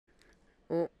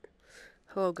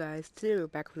Hello guys, today we're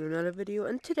back with another video,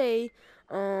 and today,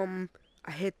 I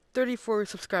hit 34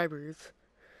 subscribers.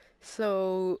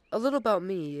 So, a little about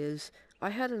me is,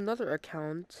 I had another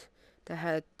account that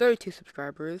had 32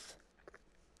 subscribers.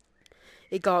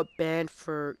 It got banned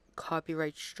for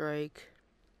copyright strike,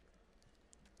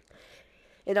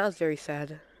 and I was very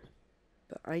sad,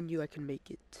 but I knew I could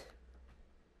make it.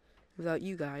 Without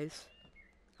you guys,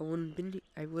 I wouldn't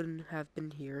have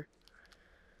been here.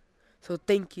 So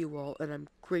thank you all, and I'm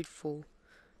grateful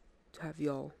to have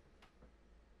y'all.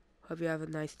 Hope you have a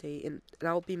nice day, and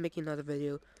I'll be making another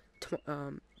video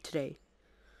today.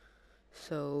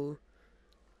 So,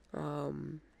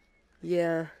 um,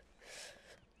 yeah.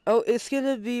 Oh, it's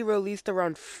gonna be released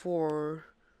around 4,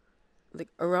 like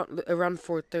around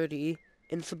 4:30,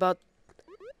 and it's about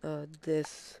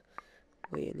this.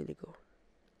 Wait, I need to go.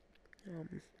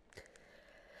 Um,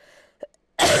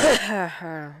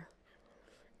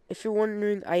 if you're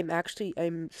wondering,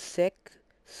 I'm sick,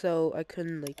 so I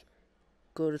couldn't like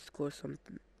go to school or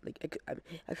something. Like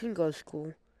I couldn't go to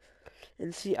school.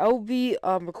 And see, I'll be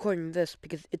recording this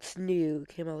because it's new. It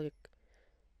came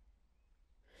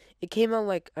out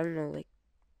like I don't know, like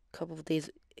a couple of days.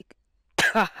 It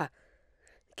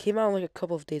came out like a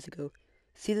couple of days ago.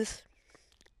 See this?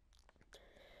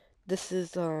 This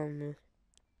is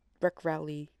Rec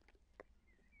Rally,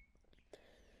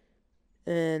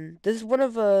 and this is one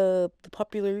of the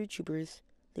popular YouTubers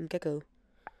named Gecko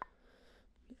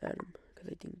Adam, because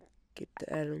I didn't get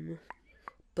the Adam.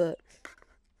 But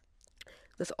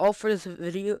that's all for this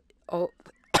video. All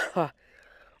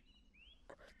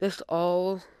that's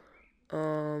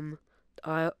um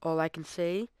all I can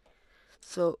say.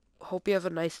 So hope you have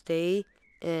a nice day,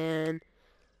 and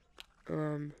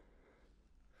um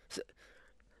so,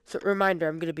 so reminder,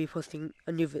 I'm gonna be posting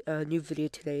a new video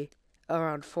today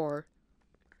around 4,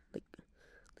 like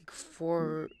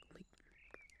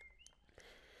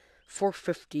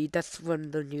 4:50. That's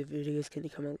when the new video is gonna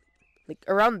come out, like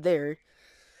around there.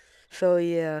 So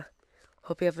yeah,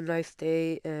 hope you have a nice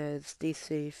day and stay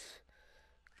safe.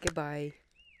 Goodbye.